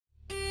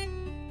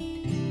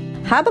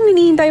Habang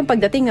hinihintay ang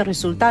pagdating ng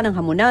resulta ng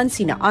hamunan,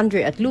 sina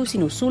Andre at Lou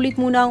sinusulit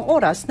muna ang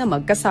oras na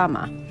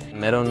magkasama.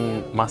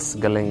 Meron mas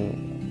galing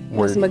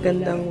word. Mas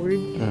magandang word?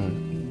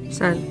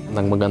 Saan?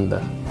 Nang maganda.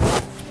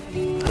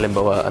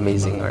 Halimbawa,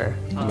 amazing or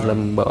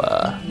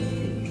halimbawa...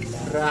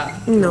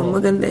 No,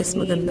 maganda is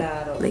maganda.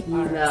 Like,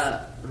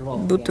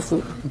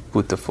 beautiful.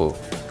 Beautiful.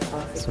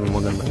 So,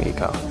 magandang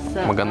ikaw.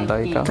 Maganda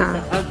ikaw. Ka.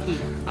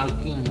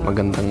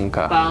 Magandang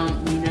ka.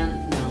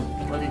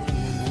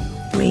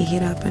 May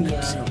hirapan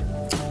ako sa'yo.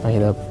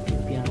 Mahirap.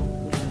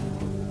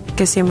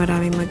 Kasi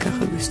maraming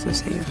magkakagusto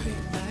sa'yo.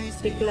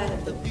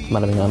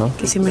 Maraming ano?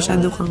 Kasi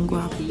masyado kang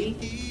gwapo.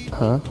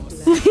 Huh?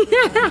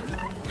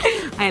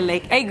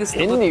 Ay,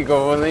 gusto ko. Hindi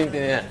ko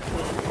naintindihan.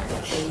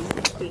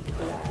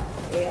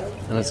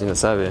 Ano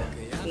sinasabi?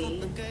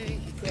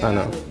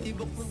 Ano?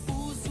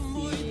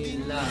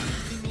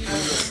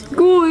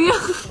 Kuya!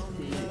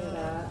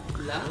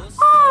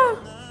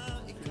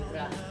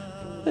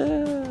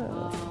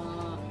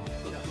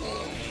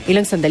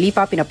 Ilang sandali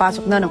pa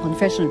pinapasok na ng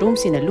confession room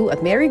sina Lou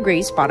at Mary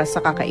Grace para sa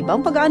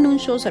kakaibang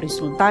pag-aanunsyo sa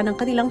resulta ng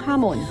kanilang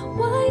hamon.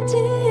 Why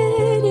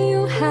did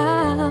you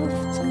have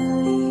to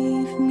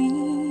leave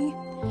me?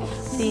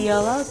 See you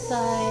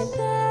outside.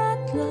 That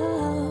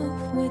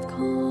love with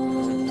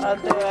calm.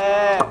 Ate!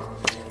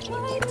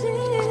 Why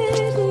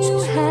did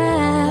you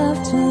have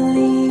to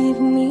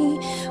leave me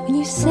when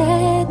you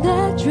said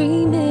that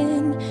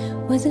dreaming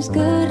was as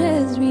good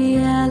as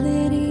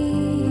reality?